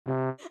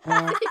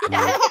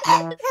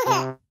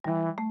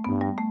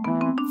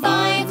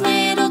Five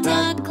little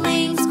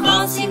ducklings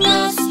crossing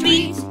the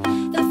street.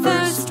 The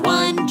first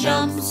one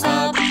jumps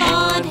up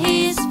on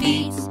his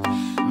feet.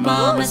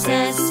 Mama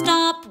says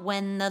stop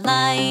when the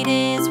light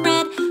is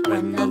red.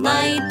 When the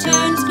light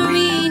turns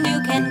green,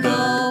 you can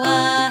go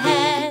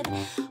ahead.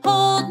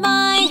 Hold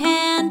my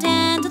hand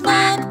and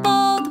look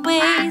both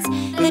ways.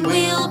 Then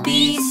we'll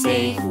be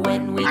safe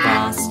when we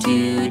cross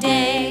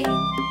today.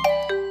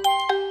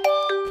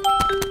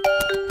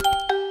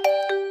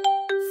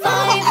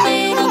 Five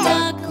little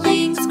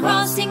ducklings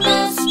crossing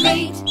the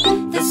street.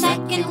 The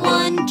second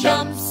one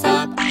jumps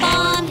up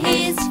on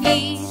his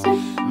feet.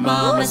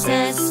 Mama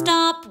says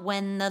stop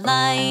when the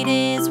light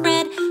is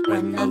red.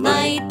 When the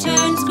light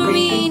turns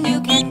green, you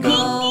can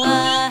go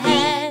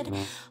ahead.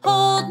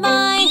 Hold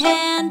my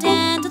hand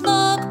and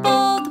look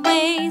both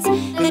ways.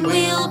 Then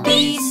we'll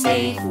be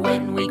safe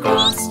when we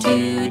cross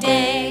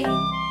today.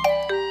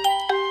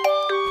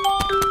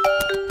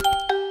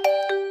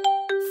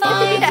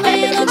 Five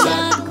little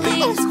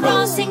ducklings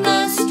crossing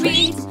the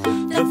street.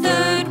 The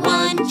third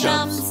one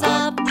jumps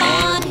up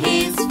on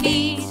his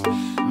feet.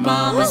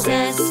 Mama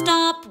says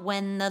stop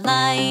when the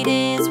light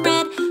is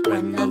red.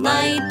 When the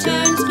light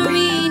turns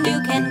green,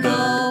 you can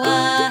go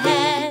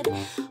ahead.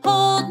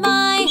 Hold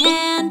my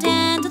hand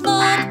and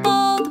look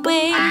both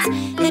ways.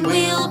 Then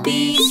we'll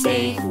be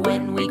safe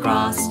when we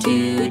cross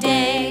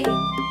today.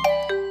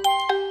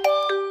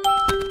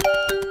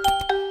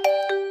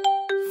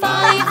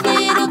 Five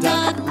little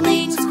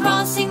ducklings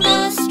crossing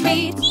the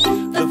street.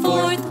 The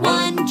fourth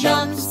one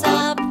jumps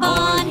up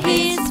on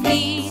his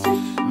feet.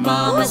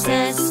 Mama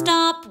says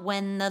stop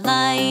when the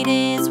light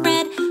is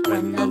red.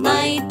 When the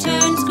light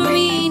turns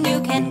green, you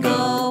can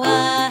go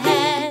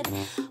ahead.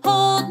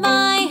 Hold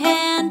my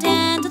hand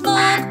and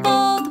look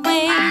both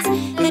ways.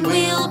 Then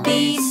we'll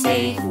be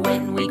safe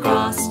when we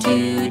cross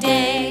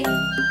today.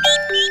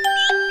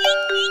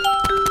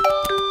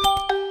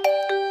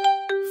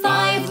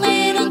 Five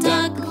little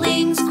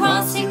ducklings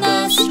crossing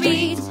the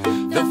street.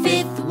 The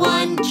fifth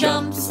one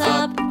jumps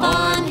up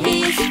on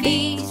his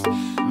feet.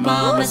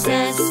 Mama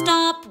says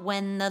stop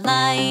when the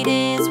light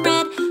is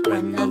red.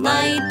 When the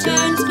light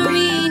turns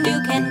green, you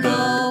can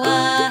go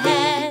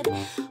ahead.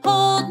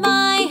 Hold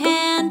my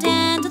hand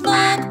and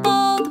look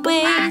both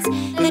ways.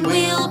 Then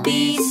we'll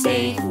be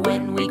safe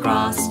when we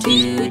cross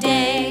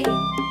today.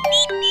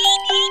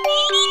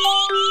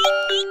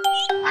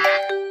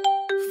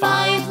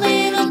 Five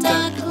little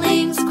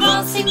ducklings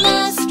crossing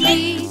the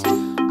street.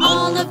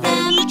 All of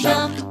them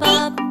jump up